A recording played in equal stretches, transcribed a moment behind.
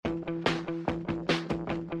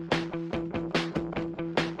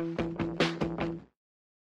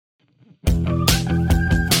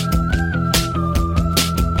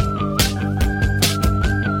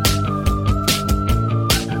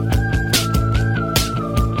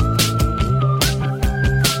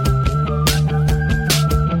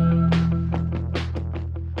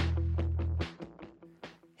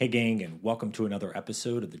welcome to another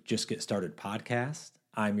episode of the Just Get Started podcast.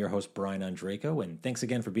 I'm your host, Brian Andreyko, and thanks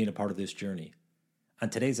again for being a part of this journey. On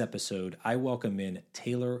today's episode, I welcome in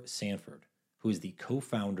Taylor Sanford, who is the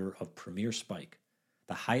co-founder of Premier Spike,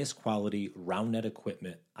 the highest quality Roundnet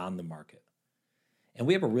equipment on the market. And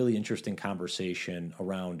we have a really interesting conversation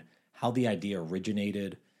around how the idea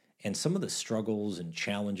originated and some of the struggles and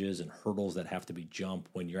challenges and hurdles that have to be jumped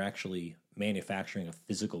when you're actually manufacturing a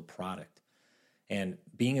physical product. And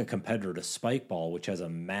being a competitor to Spike Ball, which has a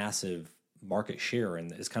massive market share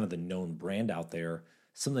and is kind of the known brand out there,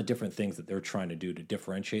 some of the different things that they're trying to do to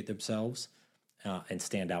differentiate themselves and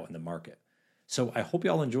stand out in the market. So I hope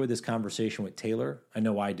you all enjoyed this conversation with Taylor. I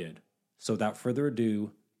know I did. So without further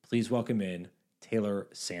ado, please welcome in Taylor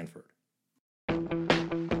Sanford.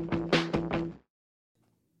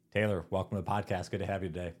 Taylor, welcome to the podcast. Good to have you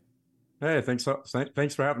today. Hey, thanks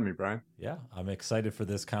for having me, Brian. Yeah, I'm excited for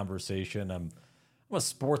this conversation. I'm a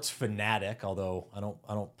sports fanatic, although I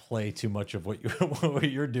don't play too much of what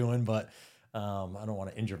you're doing, but I don't want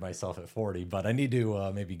to injure myself at 40, but I need to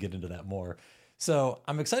maybe get into that more. So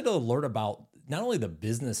I'm excited to learn about not only the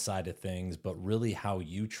business side of things, but really how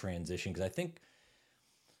you transition. Because I think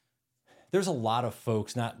there's a lot of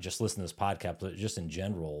folks, not just listening to this podcast, but just in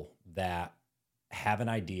general, that have an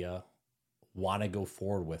idea, want to go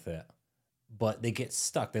forward with it, but they get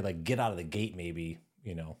stuck. They like get out of the gate maybe,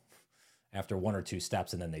 after one or two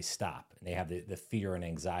steps, and then they stop and they have the fear and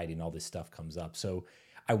anxiety and all this stuff comes up. So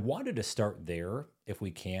I wanted to start there if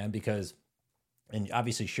we can, because, and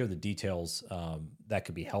obviously share the details that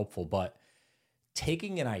could be helpful, but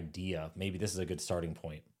taking an idea, maybe this is a good starting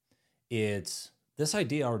point. This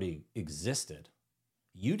idea already existed.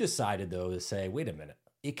 You decided though to say, wait a minute,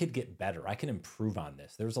 it could get better. I can improve on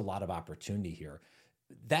this. There's a lot of opportunity here.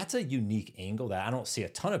 That's a unique angle that I don't see a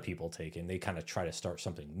ton of people taking. They kind of try to start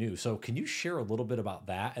something new. So can you share a little bit about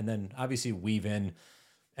that? And then obviously weave in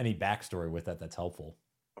any backstory with that that's helpful.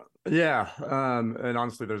 Yeah. And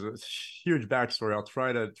honestly, there's a huge backstory. I'll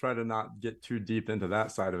try to not get too deep into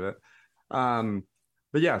that side of it.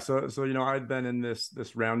 But yeah, so I'd been in this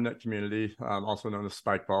Roundnet community, also known as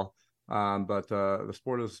Spike Ball. But the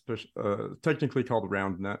sport is technically called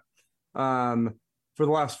Roundnet. For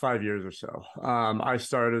the last 5 years or so. I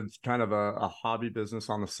started kind of a hobby business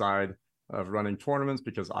on the side of running tournaments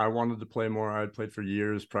because I wanted to play more. I'd played for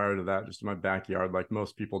years prior to that, just in my backyard, like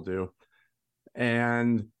most people do.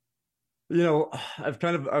 And,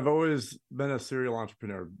 I've always been a serial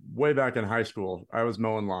entrepreneur. Way back in high school, I was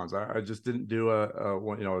mowing lawns. I just didn't do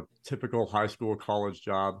a typical high school, college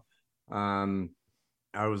job. I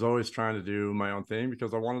was always trying to do my own thing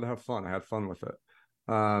because I wanted to have fun. I had fun with it.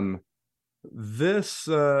 This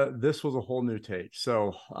was a whole new take.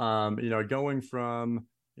 So, going from,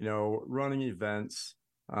 running events,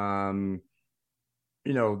 that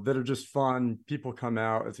are just fun. People come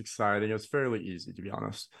out. It's exciting. It's fairly easy, to be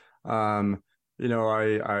honest. I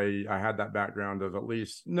had that background of at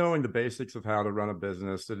least knowing the basics of how to run a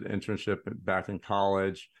business, did an internship back in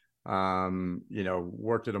college,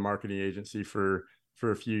 worked at a marketing agency for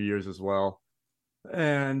a few years as well.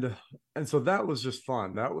 And so that was just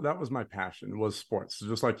fun. That was my passion, was sports. So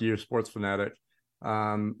just like you, sports fanatic.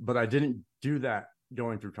 But I didn't do that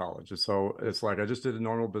going through college. So it's like I just did a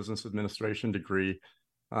normal business administration degree.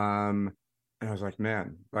 And I was like,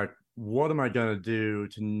 man, like, what am I going to do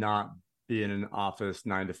to not be in an office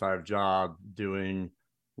 9-to-5 job doing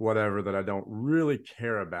whatever that I don't really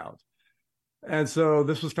care about? And so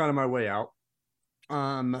this was kind of my way out.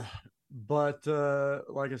 But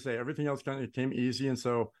like I say, everything else kind of came easy. And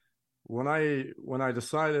so when I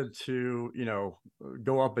decided to,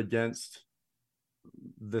 go up against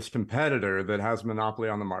this competitor that has monopoly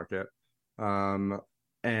on the market,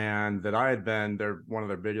 and that I had been one of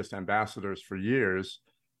their biggest ambassadors for years,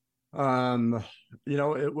 it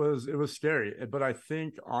was scary. But I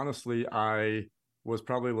think honestly, I was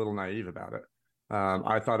probably a little naive about it.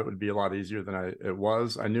 I thought it would be a lot easier than it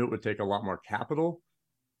was. I knew it would take a lot more capital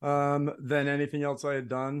than anything else I had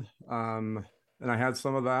done. And I had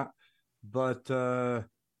some of that, but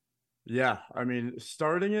yeah, I mean,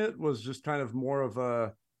 starting it was just kind of more of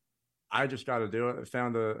I just got to do it. I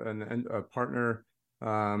found a partner,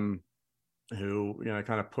 who,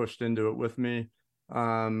 kind of pushed into it with me.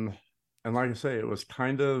 And like I say, it was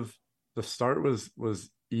kind of, the start was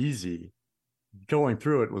easy. Going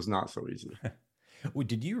through it was not so easy. Well,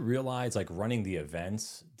 did you realize, like, running the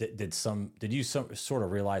events, did you sort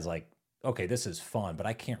of realize, like, okay, this is fun, but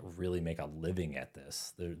I can't really make a living at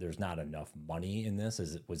this. There's not enough money in this.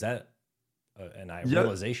 Was that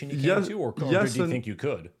realization you came to, or did you think you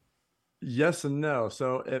could? Yes and no.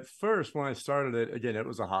 So at first, when I started it, again, it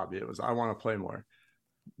was a hobby. It was, I want to play more.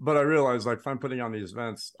 but I realized like if I'm putting on these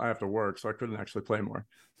events, I have to work, so I couldn't actually play more.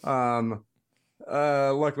 Um,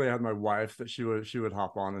 Luckily I had my wife that she would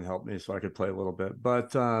hop on and help me so I could play a little bit.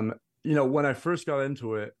 But when I first got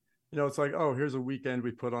into it, it's like, oh, here's a weekend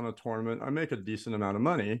we put on a tournament. I make a decent amount of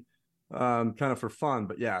money, kind of for fun.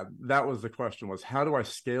 But yeah, that was the question, was how do I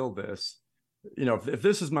scale this? If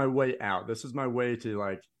this is my way out, this is my way to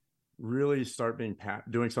like really start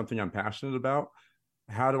doing something I'm passionate about.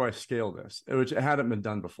 How do I scale this? Which it hadn't been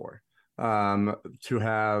done before. To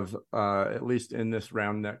have at least in this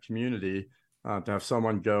Roundnet community, to have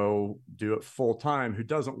someone go do it full time who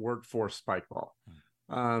doesn't work for Spikeball.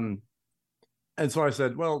 Um, and so I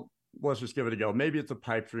said, well, let's just give it a go. Maybe it's a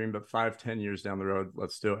pipe dream, but 5-10 years down the road,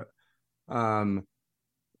 let's do it.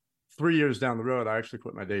 3 years down the road, I actually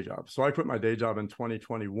quit my day job. So I quit my day job in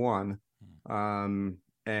 2021,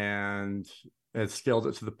 and it scaled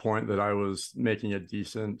it to the point that I was making a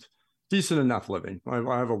decent enough living.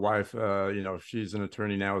 I have a wife, she's an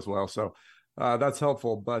attorney now as well. So that's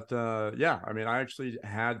helpful. But yeah, I mean, I actually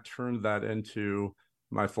had turned that into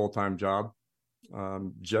my full-time job,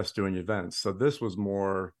 just doing events. So this was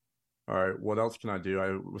more, all right, what else can I do?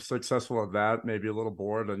 I was successful at that, maybe a little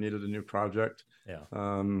bored. I needed a new project,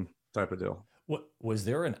 type of deal. What was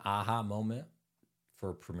there an aha moment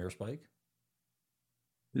for Premier Spike?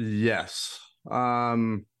 Yes. I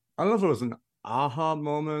don't know if it was an aha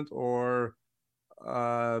moment or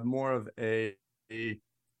more of a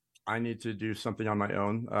I need to do something on my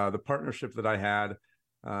own. The partnership that I had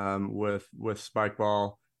with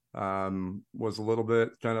Spikeball was a little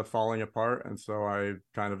bit kind of falling apart, and so I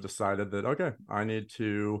kind of decided that okay, I need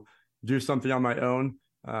to do something on my own.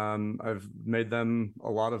 I've made them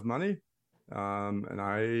a lot of money, and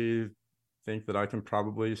I think that I can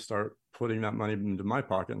probably start putting that money into my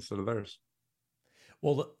pocket instead of theirs.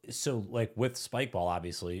 Well, so like with Spikeball,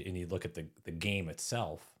 obviously, and you look at the game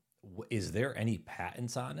itself, is there any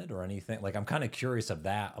patents on it or anything? Like, I'm kind of curious of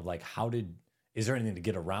that, of like, is there anything to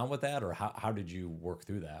get around with that, or how did you work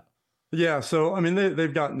through that? Yeah, so I mean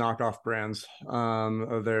they've got knockoff brands.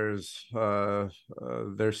 There's their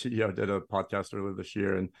CEO did a podcast earlier this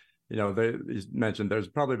year, and they mentioned there's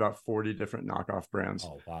probably about 40 different knockoff brands.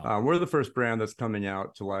 Oh, wow. We're the first brand that's coming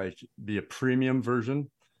out to like be a premium version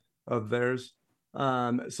of theirs.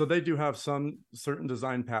 So they do have some certain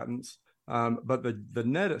design patents, but the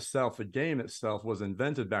net itself, the game itself, was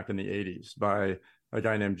invented back in the 80s by a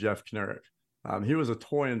guy named Jeff Knurrick. He was a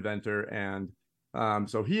toy inventor, and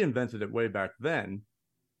so he invented it way back then.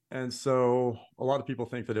 And so a lot of people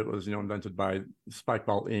think that it was, invented by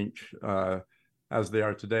Spikeball Inc., as they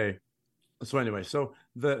are today. So anyway, so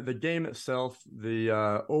the game itself, the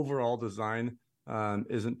overall design,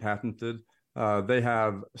 isn't patented. They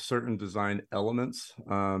have certain design elements,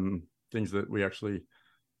 things that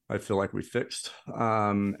I feel like we fixed.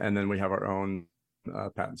 And then we have our own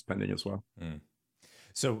patents pending as well. Mm.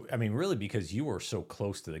 So, I mean, really, because you were so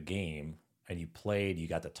close to the game and you played, you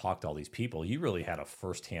got to talk to all these people, you really had a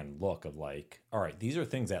firsthand look of like, all right, these are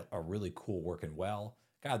things that are really cool, working well.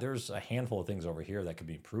 God, there's a handful of things over here that could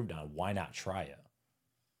be improved on. Why not try it?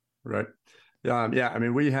 Right. Yeah. I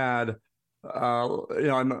mean, we had,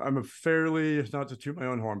 I'm a fairly, not to toot my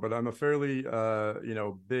own horn, but I'm a fairly,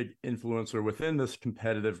 big influencer within this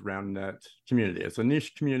competitive Roundnet community. It's a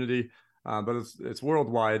niche community, but it's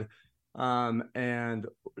worldwide. And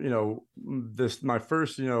my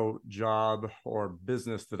first job or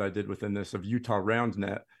business that I did within this of Utah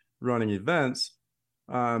Roundnet, running events,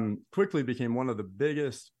 quickly became one of the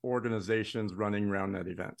biggest organizations running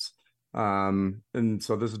Roundnet events. And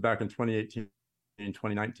so this is back in 2018 and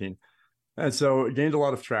 2019, and so it gained a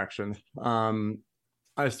lot of traction.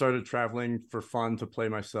 I started traveling for fun to play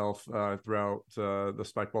myself throughout the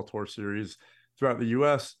Spikeball Tour series throughout the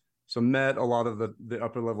US. So met a lot of the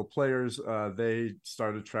upper level players. They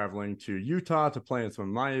started traveling to Utah to play in some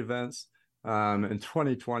of my events. In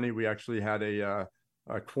 2020, we actually had a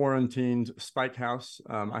quarantined Spike house.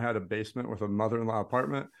 I had a basement with a mother-in-law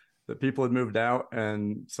apartment that people had moved out,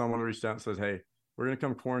 and someone reached out and says, hey, we're going to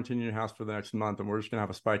come quarantine in your house for the next month, and we're just going to have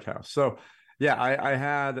a Spike house. So yeah, I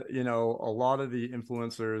had, a lot of the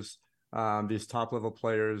influencers, these top level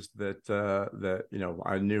players that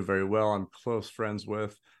I knew very well, I'm close friends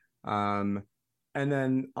with. And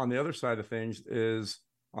then on the other side of things is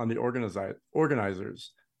on the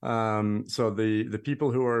organizers. So the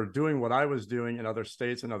people who are doing what I was doing in other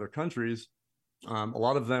states and other countries, a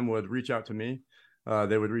lot of them would reach out to me.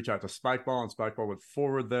 They would reach out to Spikeball, and Spikeball would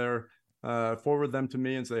forward them to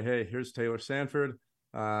me and say, hey, here's Taylor Sanford.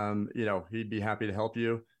 He'd be happy to help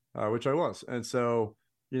you, which I was. And so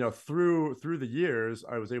through the years,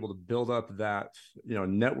 I was able to build up that,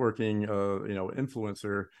 networking,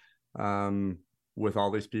 influencer, with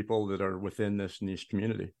all these people that are within this niche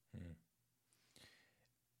community.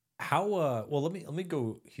 How well, let me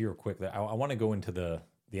go here quickly. I want to go into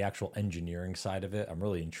the actual engineering side of it. I'm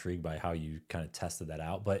really intrigued by how you kind of tested that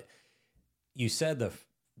out. But you said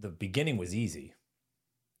the beginning was easy.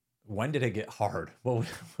 When did it get hard? Well,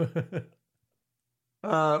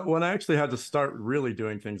 When I actually had to start really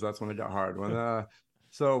doing things, that's when it got hard.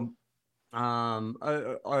 So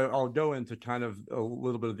I'll go into kind of a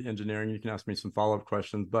little bit of the engineering. You can ask me some follow-up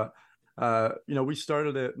questions, but we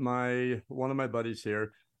started it. One of my buddies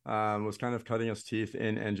here was kind of cutting his teeth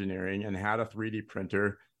in engineering and had a 3D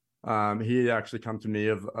printer. He had actually come to me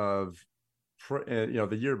the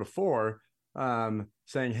year before,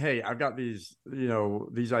 saying, "Hey, I've got these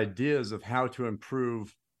ideas of how to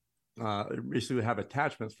improve. Basically, have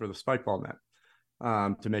attachments for the spike ball net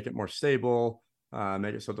to make it more stable."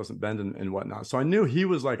 Make it so it doesn't bend and whatnot. So I knew he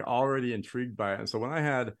was like already intrigued by it. And so when I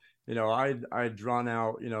had, I'd drawn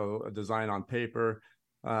out, a design on paper.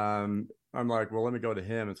 I'm like, well, let me go to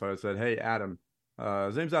him. And so I said, hey, Adam,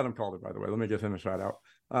 his name's Adam Calder, by the way. Let me give him a shout out.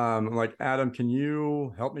 I'm like, Adam, can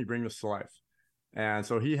you help me bring this to life? And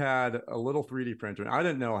so he had a little 3D printer. And I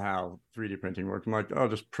didn't know how 3D printing worked. I'm like, oh,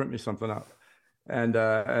 just print me something up.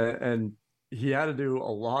 And he had to do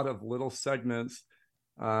a lot of little segments.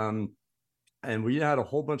 And we had a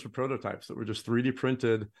whole bunch of prototypes that were just 3D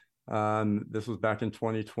printed. This was back in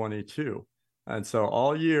 2022. And so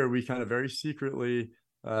all year we kind of very secretly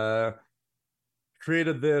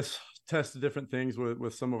created this, tested different things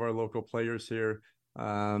with some of our local players here,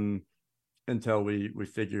 until we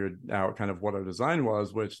figured out kind of what our design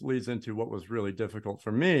was, which leads into what was really difficult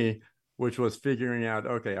for me, which was figuring out,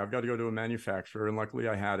 okay, I've got to go to a manufacturer. And luckily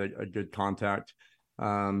I had a good contact,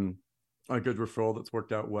 a good referral that's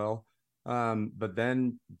worked out well. But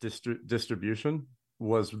then distribution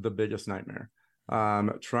was the biggest nightmare.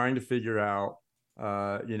 Trying to figure out,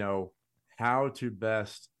 how to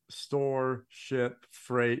best store, ship,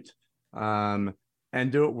 freight, and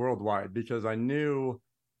do it worldwide, because I knew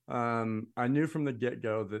from the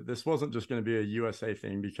get-go that this wasn't just going to be a USA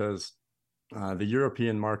thing, because the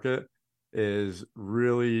European market is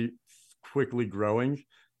really quickly growing,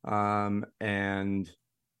 and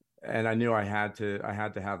I knew I had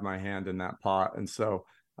to have my hand in that pot. And so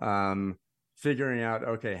figuring out,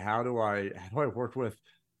 okay, how do I work with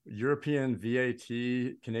European VAT,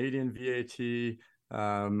 Canadian VAT,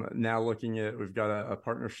 now looking at, we've got a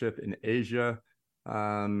partnership in Asia,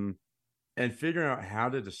 and figuring out how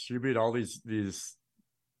to distribute all these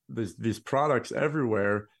products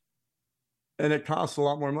everywhere. And it costs a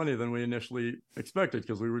lot more money than we initially expected,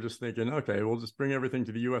 because we were just thinking, okay, we'll just bring everything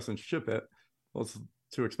to the US and ship it. Well, it's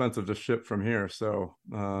too expensive to ship from here. So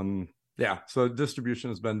so distribution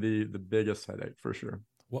has been the biggest headache for sure.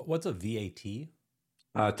 What's a VAT?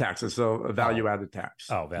 Taxes. So a value-added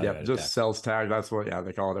tax. Oh, value-added just tax. sales tax. That's what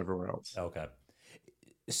they call it everywhere else. Okay.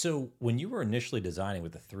 So when you were initially designing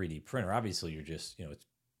with the 3D printer, obviously you're just, it's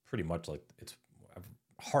pretty much like it's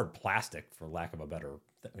hard plastic, for lack of a better,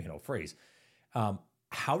 phrase.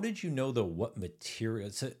 How did you know what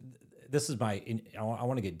materials? So this is I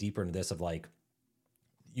want to get deeper into this of like,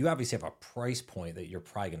 you obviously have a price point that you're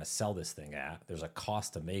probably going to sell this thing at. There's a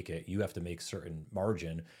cost to make it. You have to make certain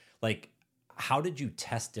margin. Like, how did you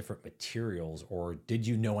test different materials, or did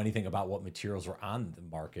you know anything about what materials were on the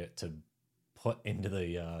market to put into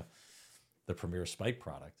the Premier Spike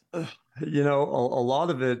product? A lot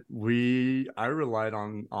of it, I relied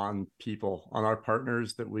on people, on our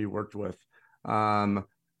partners that we worked with. So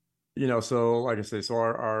like I say, so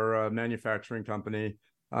our manufacturing company,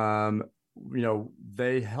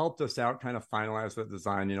 they helped us out, kind of finalize that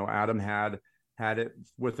design. Adam had it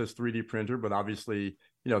with his 3D printer, but obviously,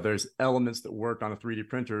 there's elements that work on a 3D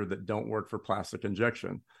printer that don't work for plastic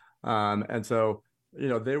injection. And so,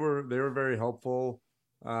 they were very helpful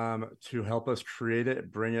to help us create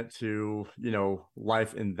it, bring it to,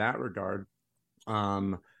 life in that regard,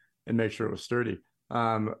 and make sure it was sturdy.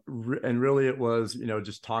 And really it was,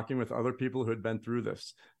 just talking with other people who had been through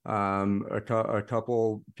this. A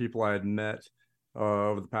couple people I had met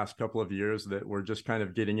over the past couple of years that were just kind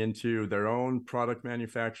of getting into their own product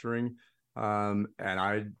manufacturing. And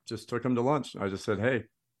I just took them to lunch. I just said, hey,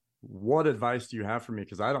 what advice do you have for me?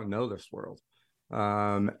 Because I don't know this world.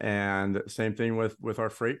 And same thing with our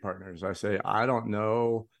freight partners. I say, I don't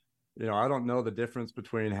know the difference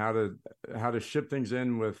between how to ship things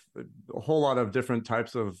in with a whole lot of different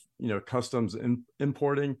types of, customs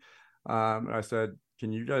importing. I said,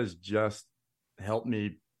 can you guys just help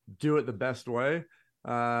me do it the best way?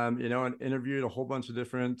 and interviewed a whole bunch of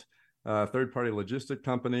different third-party logistic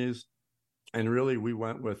companies. And really, we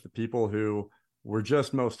went with the people who were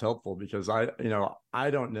just most helpful, because I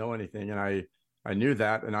don't know anything, and I knew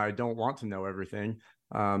that, and I don't want to know everything.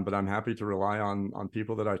 But I'm happy to rely on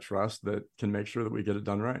people that I trust that can make sure that we get it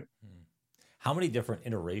done right. How many different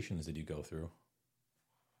iterations did you go through?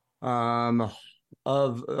 Um,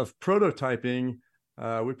 of prototyping,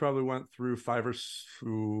 we probably went through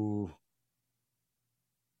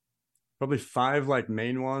probably five like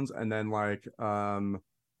main ones, and then like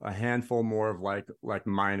a handful more of like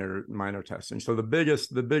minor testing. So the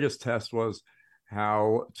biggest test was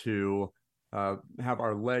how to have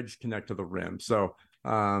our legs connect to the rim. So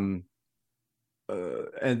and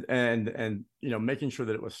making sure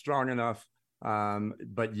that it was strong enough,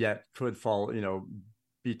 but yet could fall,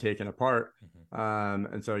 be taken apart.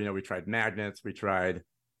 And so we tried magnets, we tried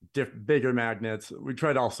bigger magnets, we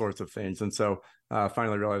tried all sorts of things, and so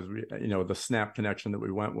finally realized the snap connection that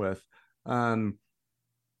we went with.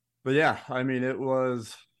 But yeah, I mean, it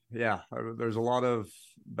was, yeah, there's a lot of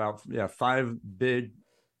about, yeah, five big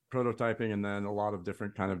prototyping, and then a lot of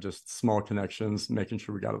different kind of just small connections, making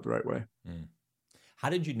sure we got it the right way. Mm.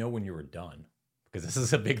 How did you know when you were done? Because this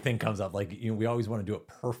is a big thing comes up. Like, we always want to do it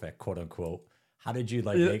perfect, quote unquote. How did you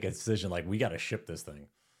Yeah, make a decision? Like, we got to ship this thing.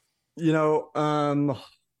 you know, um,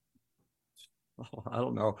 I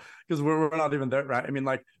don't know, because we're not even there, right? I mean,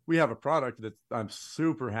 like, we have a product that I'm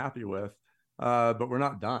super happy with, but we're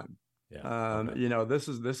not done. Yeah. Okay.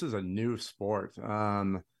 This is a new sport.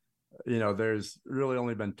 There's really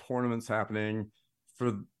only been tournaments happening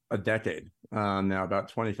for a decade now. About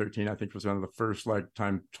 2013, I think, was one of the first like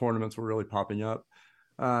time tournaments were really popping up.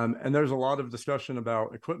 And there's a lot of discussion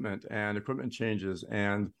about equipment and equipment changes,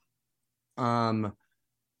 um,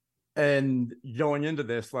 and going into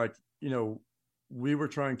this, like, we were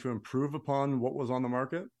trying to improve upon what was on the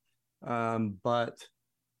market, but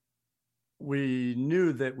we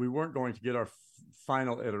knew that we weren't going to get our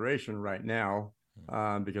final iteration right now,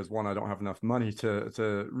 because one, I don't have enough money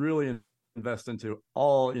to really invest into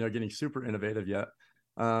all, getting super innovative yet.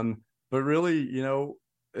 But really,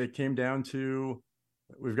 it came down to,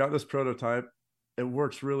 we've got this prototype, it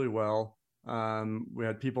works really well. We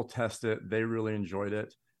had people test it, they really enjoyed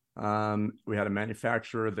it. We had a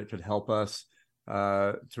manufacturer that could help us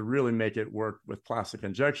to really make it work with plastic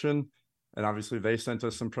injection. And obviously they sent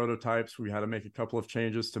us some prototypes. We had to make a couple of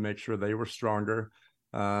changes to make sure they were stronger.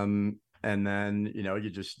 And then, you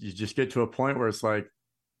just get to a point where it's like,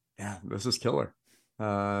 yeah, this is killer.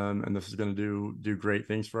 And this is going to do great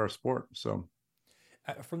things for our sport. So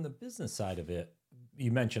from the business side of it,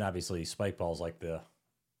 you mentioned obviously spike balls, like the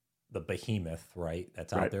behemoth, right?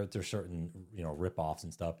 That's out right. there. There's certain, rip-offs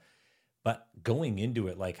and stuff. But going into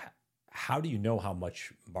it, like, how do you know how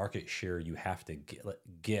much market share you have to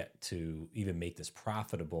get to even make this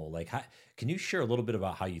profitable? Like, can you share a little bit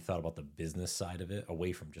about how you thought about the business side of it,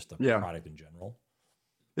 away from just the Yeah. product in general?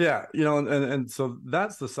 Yeah. And so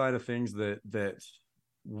that's the side of things that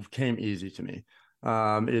came easy to me.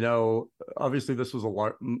 Obviously this was a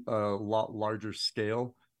lot larger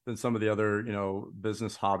scale than some of the other,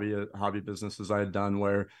 business hobby businesses I had done,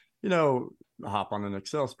 where, hop on an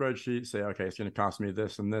Excel spreadsheet, say, okay, it's going to cost me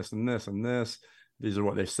this and this and this and this. These are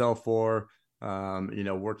what they sell for.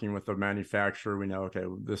 Working with the manufacturer, we know, okay,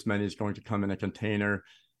 this many is going to come in a container,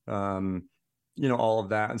 all of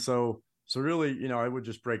that. And so really, I would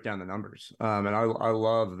just break down the numbers. And I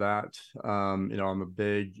love that. I'm a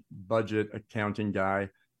big budget accounting guy.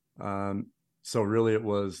 So really it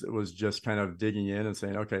was just kind of digging in and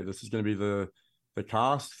saying, okay, this is going to be the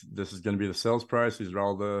cost. This is going to be the sales price. These are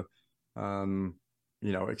all the,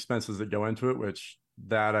 expenses that go into it, which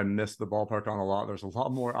that I missed the ballpark on a lot. There's a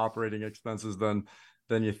lot more operating expenses than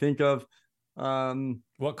you think of.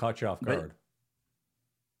 What caught you off guard?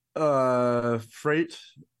 Freight,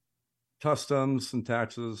 customs and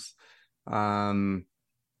taxes, accounting,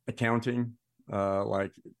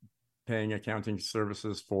 like paying accounting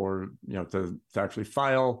services for, to actually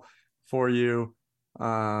file for you.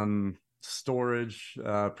 Storage,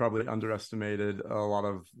 probably underestimated a lot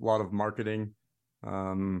of marketing.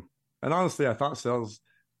 And honestly, I thought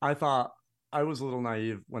I was a little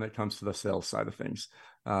naive when it comes to the sales side of things.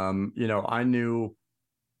 I knew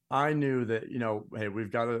that, hey,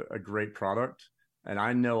 we've got a great product, and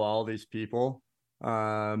I know all these people.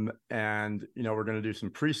 And we're going to do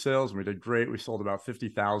some pre-sales, and we did great. We sold about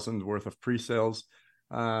 50,000 worth of pre-sales.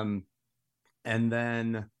 And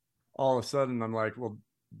then all of a sudden I'm like, well,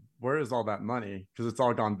 where is all that money? Because it's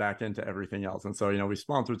all gone back into everything else. And so, we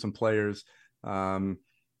sponsored some players,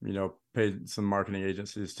 paid some marketing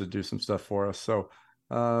agencies to do some stuff for us. So,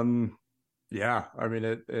 Yeah, I mean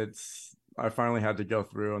it's I finally had to go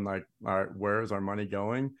through and like, all right, where is our money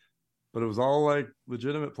going? But it was all like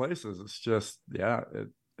legitimate places. It's just, yeah,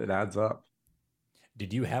 it adds up.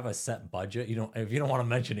 Did you have a set budget? You don't, if you don't want to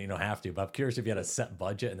mention it, you don't have to, but I'm curious if you had a set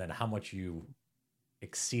budget and then how much you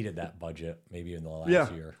exceeded that budget maybe in the last Yeah.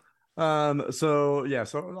 year. So yeah,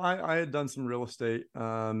 so I had done some real estate,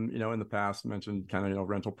 in the past, mentioned kind of,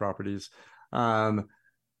 rental properties. Um,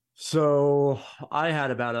 so I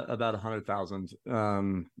had about 100,000,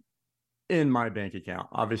 in my bank account.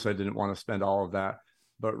 Obviously, I didn't want to spend all of that,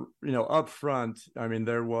 but up front, I mean,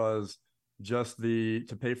 there was just the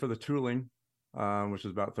to pay for the tooling, which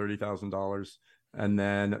is about $30,000, and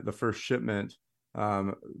then the first shipment.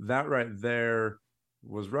 That right there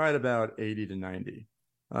was right about 80 to 90.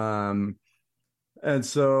 Um, and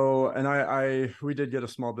so, and we did get a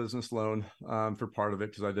small business loan, for part of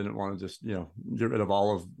it because I didn't want to just, get rid of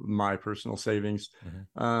all of my personal savings.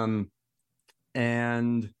 Mm-hmm.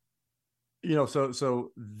 And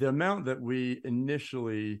so the amount that we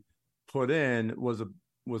initially put in was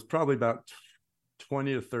probably about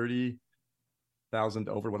 20 to 30,000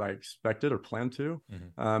 over what I expected or planned to.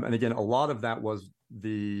 Mm-hmm. And again, a lot of that was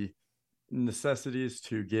the necessities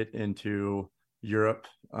to get into Europe,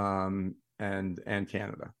 and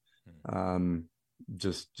Canada. Mm-hmm.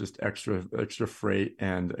 Just extra freight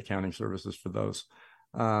and accounting services for those.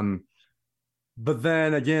 Um, but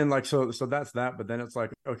then again, like, so that's that. But then it's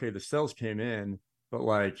like, okay, the sales came in, but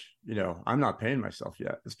like, I'm not paying myself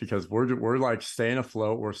yet. It's because we're like staying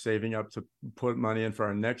afloat. We're saving up to put money in for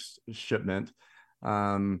our next shipment.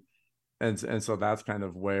 Um, and so that's kind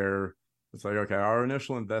of where it's like, okay, our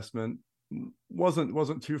initial investment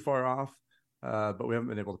wasn't too far off, but we haven't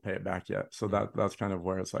been able to pay it back yet. So that's kind of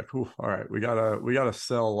where it's like, all right, we gotta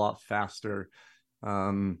sell a lot faster,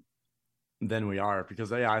 um, than we are, because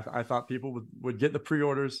yeah, I thought people would get the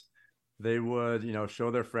pre-orders, they would show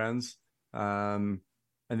their friends, and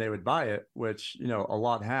they would buy it, which a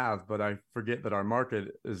lot have, but I forget that our market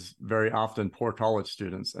is very often poor college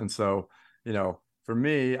students, and so for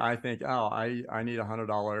me, I think, oh, I need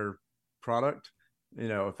 $100 product.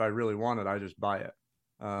 If I really want it, I just buy it.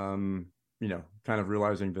 Kind of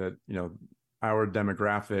realizing that our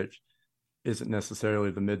demographic isn't necessarily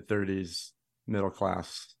the mid 30s middle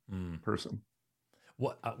class Mm. person.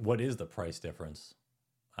 What is the price difference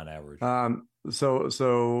on average?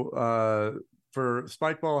 For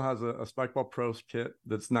Spikeball has a Spikeball Pros kit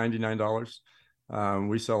that's $99.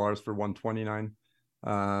 We sell ours for $129.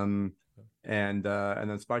 And then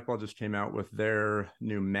Spikeball just came out with their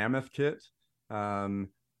new Mammoth kit,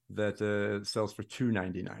 that sells for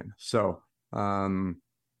 $299. So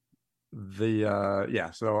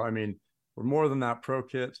so I mean, we're more than that Pro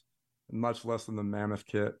kit, much less than the Mammoth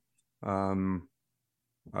kit. Um,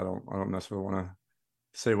 I don't necessarily want to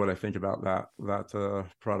say what I think about that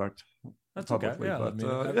product That's okay. publicly, Yeah, I but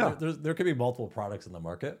mean, yeah, there could be multiple products in the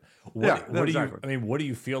market. yeah, no, What do you? exactly. I mean, what do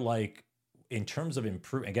you feel like in terms of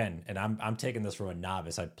improve again? And I'm taking this from a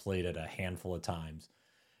novice. I played it a handful of times,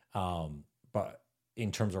 but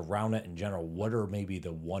in terms of Roundnet in general, what are maybe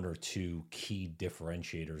the one or two key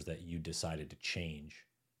differentiators that you decided to change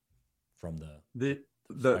from The Spikeball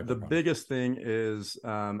the product? biggest thing is,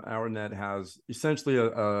 our net has essentially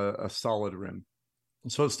a solid rim,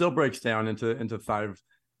 so it still breaks down into five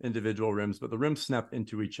individual rims, but the rims snap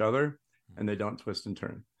into each other and they don't twist and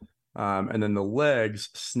turn. And then the legs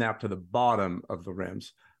snap to the bottom of the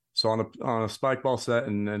rims. So on a spike ball set,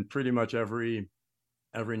 and pretty much every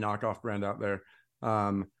knockoff brand out there,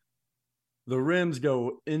 the rims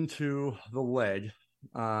go into the leg,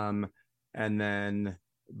 um, and then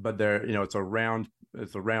but they're it's a round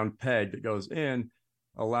peg that goes in,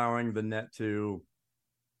 allowing the net to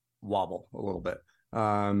wobble a little bit.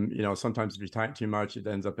 Sometimes if you tighten too much, it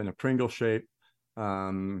ends up in a Pringle shape.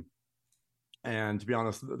 Um, and to be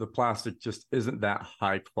honest, the plastic just isn't that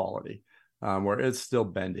high quality, where it's still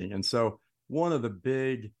bending. And so one of the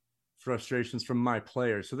big frustrations from my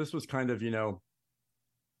players, so this was kind of,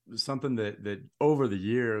 something that over the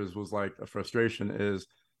years was like a frustration, is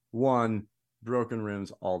one, broken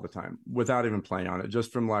rims all the time without even playing on it,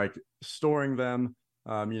 just from like storing them.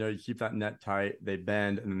 You keep that net tight, they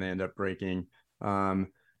bend, and then they end up breaking. But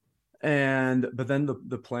then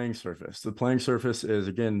the playing surface is,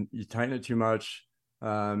 again, you tighten it too much,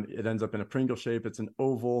 it ends up in a Pringle shape. It's an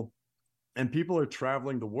oval, and people are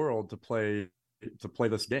traveling the world to play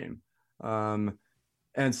this game.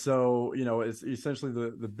 And so it's essentially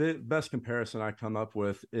the best comparison I come up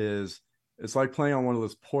with is, it's like playing on one of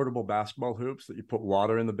those portable basketball hoops that you put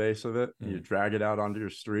water in the base of it and you drag it out onto your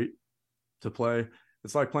street to play.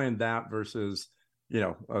 It's like playing that versus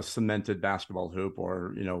a cemented basketball hoop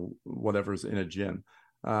or, whatever's in a gym.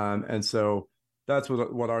 And so that's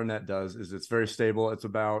what our net does. Is it's very stable. It's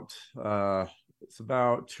about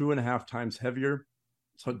 2.5 times heavier,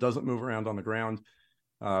 so it doesn't move around on the ground.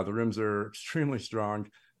 The rims are extremely strong.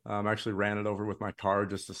 I actually ran it over with my car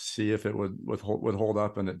just to see if it would hold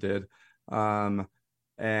up, and it did. And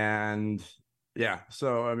yeah,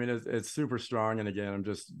 so I mean, it's super strong. And again, I'm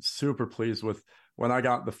just super pleased with when I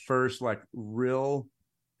got the first like real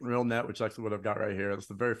net, which is actually what I've got right here. It's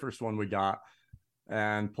the very first one we got,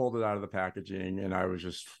 and pulled it out of the packaging, and I was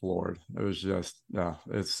just floored. It was just,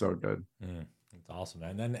 it's so good. It's awesome,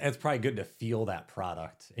 man. And it's probably good to feel that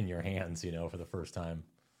product in your hands, for the first time.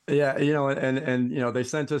 Yeah, and they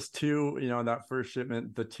sent us two, that first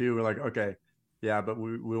shipment, the two, we're like, okay, yeah, but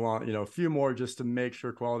we want, a few more just to make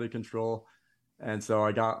sure quality control. And so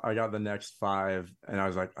I got the next five, and I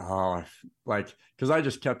was like, oh, like, because I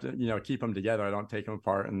just kept, keep them together. I don't take them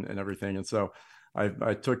apart and everything. And so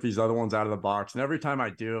I took these other ones out of the box, and every time I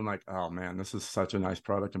do, I'm like, oh man, this is such a nice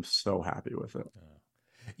product. I'm so happy with it.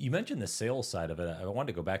 You mentioned the sales side of it. I wanted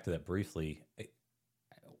to go back to that briefly.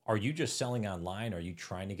 Are you just selling online? Are you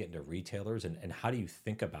trying to get into retailers? And how do you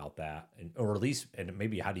think about that? Or at least, and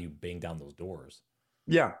maybe how do you bang down those doors?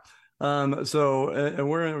 Yeah. So, and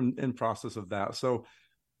we're in process of that. So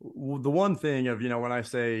the one thing of, when I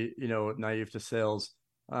say, naive to sales,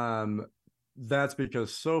 that's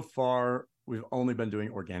because so far we've only been doing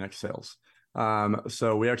organic sales.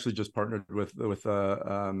 So we actually just partnered with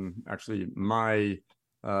actually my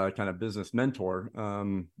kind of business mentor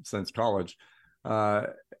since college. And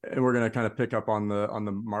we're going to kind of pick up on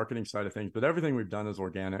the marketing side of things, but everything we've done is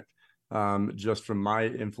organic. Just from my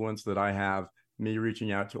influence that I have, me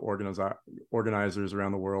reaching out to organizers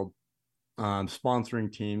around the world,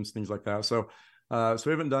 sponsoring teams, things like that. So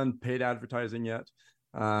we haven't done paid advertising yet.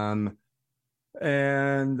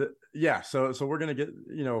 And yeah, so we're going to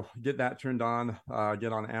get that turned on,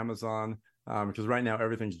 get on Amazon, because right now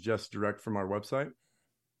everything's just direct from our website.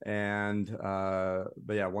 And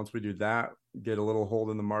but yeah, once we do that, get a little hold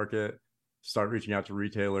in the market, start reaching out to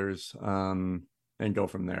retailers, and go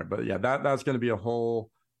from there. But yeah, that's going to be a whole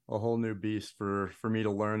new beast for me to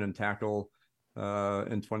learn and tackle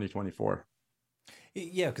in 2024.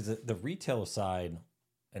 Yeah, because the retail side,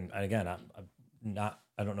 and again, I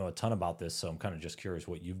don't know a ton about this, so I'm kind of just curious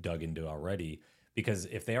what you've dug into already. Because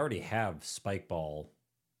if they already have Spike Ball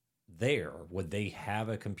there, would they have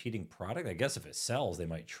a competing product? I guess if it sells, they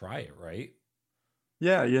might try it, right?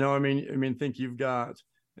 Yeah, I mean, think you've got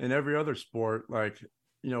in every other sport, like,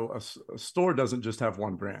 a store doesn't just have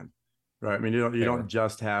one brand, right? I mean, you don't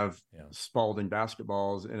just have Spalding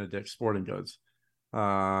basketballs in a Dick's Sporting Goods.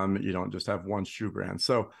 You don't just have one shoe brand.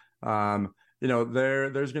 So,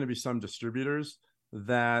 there's going to be some distributors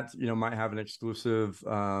that, might have an exclusive,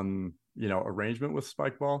 arrangement with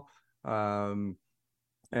Spike Ball.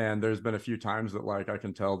 And there's been a few times that, like, I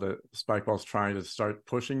can tell that Spikeball's trying to start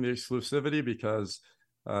pushing the exclusivity because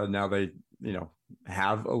now they,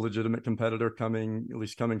 have a legitimate competitor coming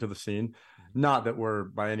to the scene. Mm-hmm. Not that we're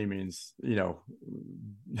by any means,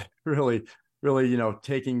 really,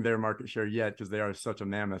 taking their market share yet, because they are such a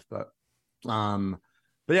mammoth. But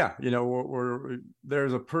yeah,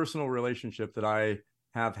 there's a personal relationship that I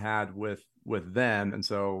have had with them, and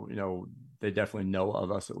so they definitely know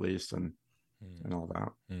of us at least, and all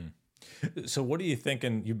that. So what are you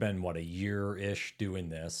thinking? You've been a year-ish doing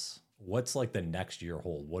this. What's like the next year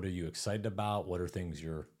hold? What are you excited about? What are things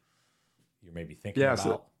you're maybe thinking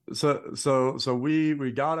about? So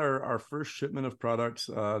we got our first shipment of products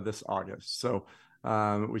this August. So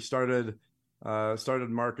we started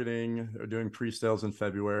marketing, doing pre-sales in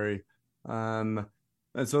February. And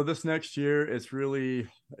so this next year, it's really,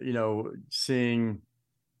 seeing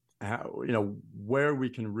how, where we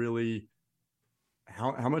can really,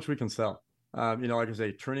 how much we can sell. Like I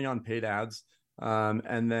say, turning on paid ads,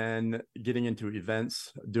 and then getting into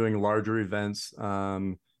events, doing larger events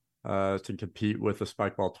to compete with the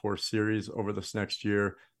Spikeball Tour series over this next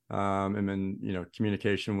year. And then,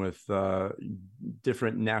 communication with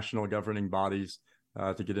different national governing bodies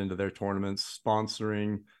to get into their tournaments,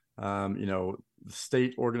 sponsoring,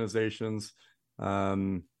 state organizations.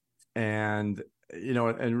 And, and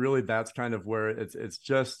really that's kind of where it's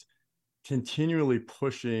just continually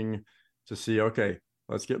pushing to see, okay,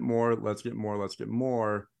 let's get more. Like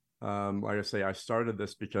I say, I started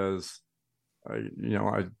this because I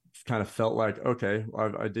kind of felt like, okay,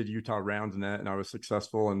 I did Utah Roundnet and I was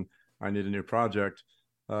successful and I need a new project.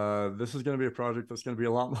 This is going to be a project that's going to be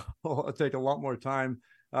take a lot more time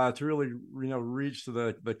to really, reach to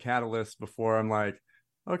the catalyst before I'm like,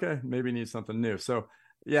 okay, maybe need something new. So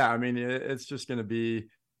Yeah, I mean, it's just going to be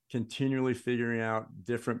continually figuring out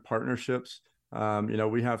different partnerships.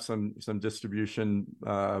 We have some distribution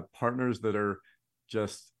partners that are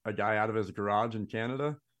just a guy out of his garage in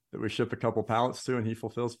Canada that we ship a couple pallets to, and he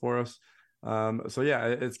fulfills for us. So yeah,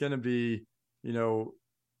 it's going to be, you know,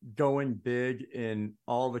 going big in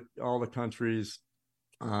all the countries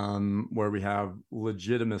where we have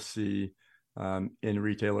legitimacy in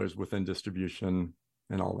retailers within distribution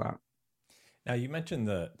and all that. Now you mentioned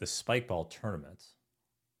the spike ball tournaments.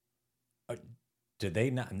 Uh, Did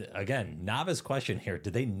they not? Again, novice question here.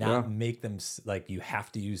 Did they Yeah. not make them like you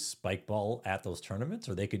have to use spike ball at those tournaments,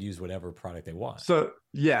 or they could use whatever product they want? So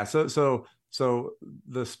yeah, so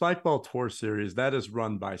the Spikeball Tour series that is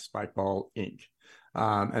run by Spikeball Inc.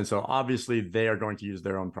 And so obviously they are going to use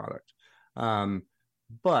their own product.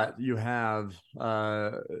 But you have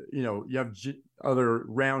other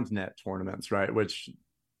Roundnet tournaments, right? Which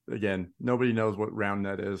again, nobody knows what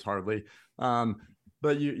Roundnet is hardly.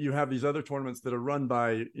 But you have these other tournaments that are run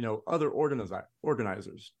by other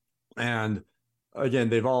organizers, and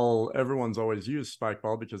again, everyone's always used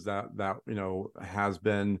Spikeball because that has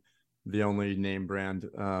been the only name brand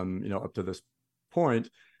up to this point,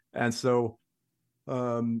 and so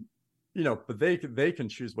but they can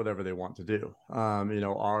choose whatever they want to do.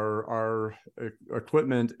 Our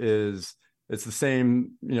equipment it's the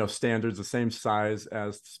same standards, the same size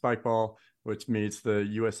as Spikeball, which meets the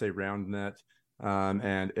USA Roundnet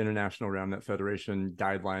and International Roundnet Federation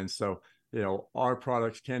guidelines. So our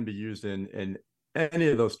products can be used in any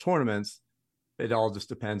of those tournaments. It all just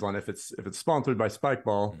depends on if it's sponsored by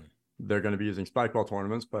Spikeball, they're going to be using Spikeball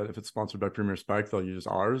tournaments. But if it's sponsored by Premier Spike, they'll use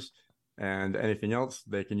ours. And anything else,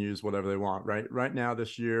 they can use whatever they want. Right now,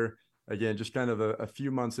 this year, again, just kind of a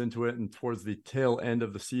few months into it, and towards the tail end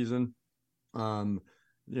of the season, there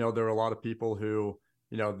were a lot of people who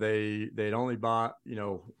they'd only bought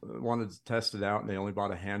wanted to test it out, and they only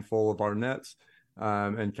bought a handful of our nets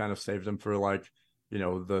and kind of saved them for like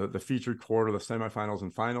the featured quarter, the semifinals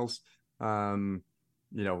and finals,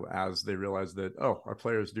 as they realized that our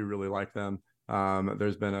players do really like them.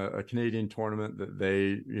 There's been a Canadian tournament that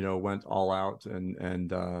they went all out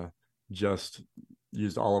and just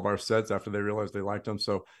used all of our sets after they realized they liked them.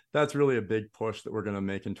 So that's really a big push that we're going to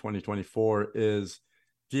make in 2024 is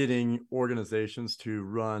getting organizations to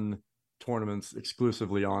run tournaments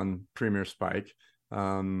exclusively on Premier Spike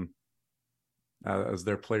as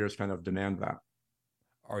their players kind of demand that.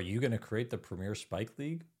 Are you going to create the Premier Spike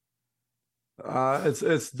League?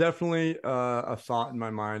 It's definitely a thought in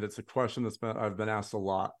my mind. It's a question I've been asked a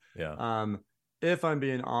lot. Yeah. If I'm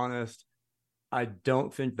being honest, I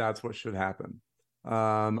don't think that's what should happen.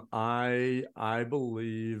 I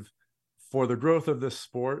believe for the growth of this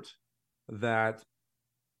sport that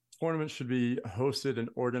tournaments should be hosted and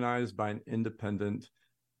organized by an independent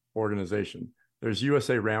organization. There's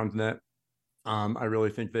USA Roundnet. I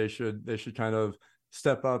really think they should kind of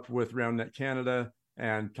step up with Roundnet Canada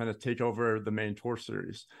and kind of take over the main tour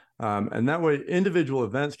series. And that way individual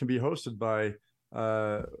events can be hosted by,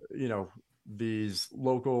 these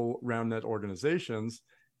local Roundnet organizations,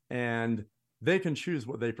 and they can choose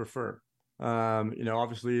what they prefer.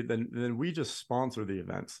 Obviously then we just sponsor the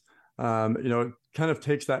events. It kind of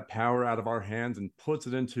takes that power out of our hands and puts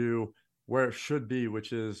it into where it should be,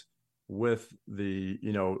 which is with the,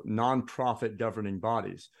 nonprofit governing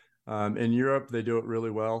bodies. In Europe, they do it really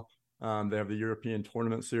well. They have the European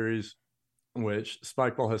Tournament Series, which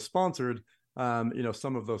Spikeball has sponsored,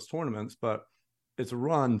 some of those tournaments, but it's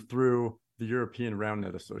run through the European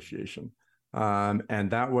Roundnet Association.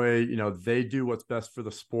 And that way, they do what's best for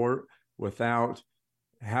the sport without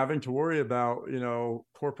having to worry about,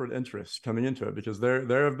 corporate interests coming into it, because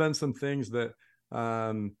there have been some things that,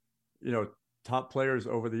 top players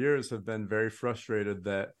over the years have been very frustrated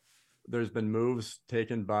that there's been moves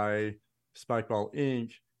taken by Spikeball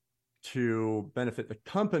Inc. to benefit the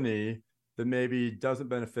company that maybe doesn't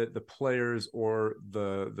benefit the players or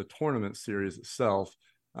the tournament series itself.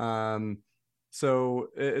 So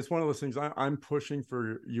it's one of those things I'm pushing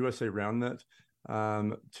for USA Roundnet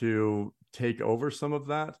to take over some of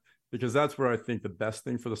that, because that's where I think the best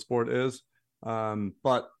thing for the sport is.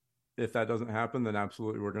 But if that doesn't happen, then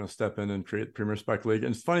absolutely we're going to step in and create Premier Spike League.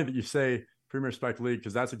 And it's funny that you say Premier Spike League,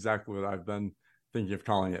 because that's exactly what I've been thinking of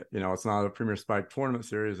calling it. It's not a Premier Spike tournament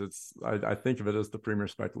series. I think of it as the Premier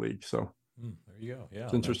Spike League. So there you go. Yeah,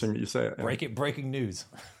 it's interesting that you say it. Yeah. Breaking news.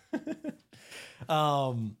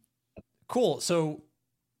 Cool. So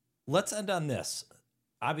let's end on this.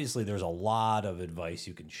 Obviously, there's a lot of advice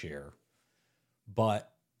you can share, but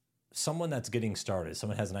someone that's getting started,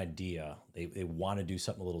 someone has an idea, they want to do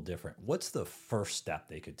something a little different. What's the first step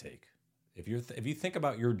they could take? If you think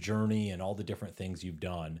about your journey and all the different things you've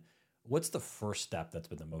done, what's the first step that's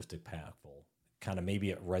been the most impactful? Kind of maybe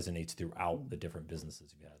it resonates throughout the different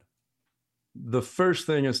businesses you've had. The first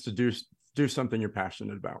thing is to do something you're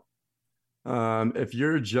passionate about. If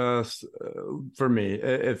you're just, for me,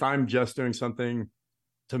 if I'm just doing something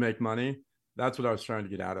to make money, that's what I was trying to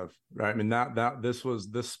get out of, right? I mean,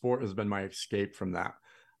 this sport has been my escape from that.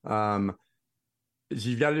 So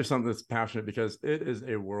you've got to do something that's passionate, because it is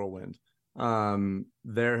a whirlwind. There's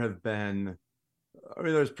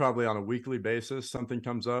probably on a weekly basis, something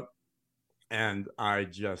comes up and I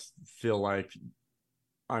just feel like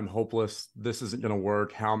I'm hopeless. This isn't going to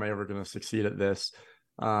work. How am I ever going to succeed at this?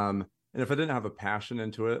 And if I didn't have a passion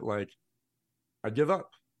into it, like, I'd give up.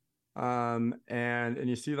 And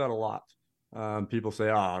you see that a lot. People say,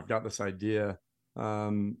 "Oh, I've got this idea,"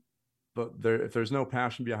 but if there's no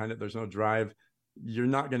passion behind it, there's no drive, you're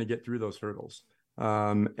not going to get through those hurdles.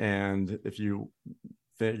 And if you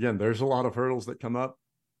again, there's a lot of hurdles that come up,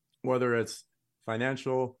 whether it's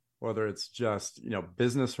financial, whether it's just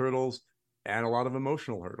business hurdles, and a lot of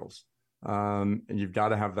emotional hurdles. And you've got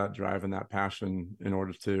to have that drive and that passion in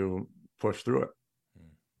order to push through it.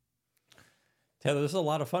 Taylor, this is a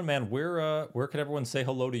lot of fun, man. Where can everyone say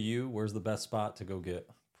hello to you? Where's the best spot to go get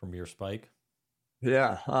Premier Spike?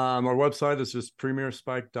 Yeah, our website is just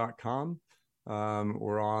premierspike.com.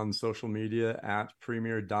 We're on social media at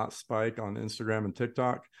premier.spike on Instagram and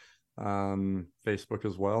TikTok, Facebook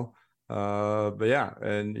as well. But yeah,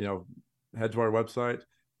 and head to our website.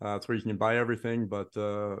 That's where you can buy everything. But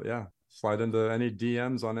yeah, slide into any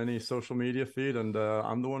DMs on any social media feed, and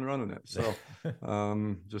I'm the one running it. So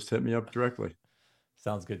just hit me up directly.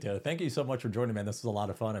 Sounds good, Taylor. Thank you so much for joining, man. This was a lot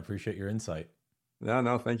of fun. I appreciate your insight. Yeah,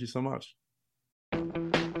 no, thank you so much.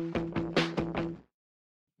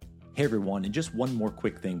 Hey everyone, and just one more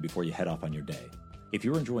quick thing before you head off on your day. If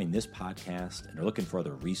you're enjoying this podcast and are looking for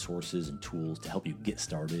other resources and tools to help you get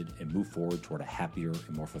started and move forward toward a happier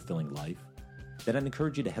and more fulfilling life, then I'd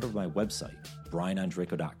encourage you to head over to my website,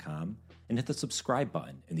 brianandreco.com, and hit the subscribe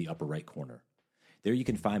button in the upper right corner. There you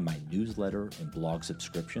can find my newsletter and blog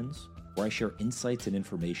subscriptions, where I share insights and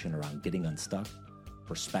information around getting unstuck,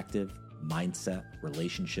 perspective, mindset,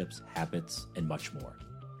 relationships, habits, and much more.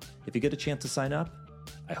 If you get a chance to sign up,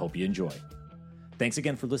 I hope you enjoy. Thanks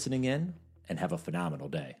again for listening in, and have a phenomenal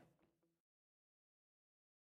day.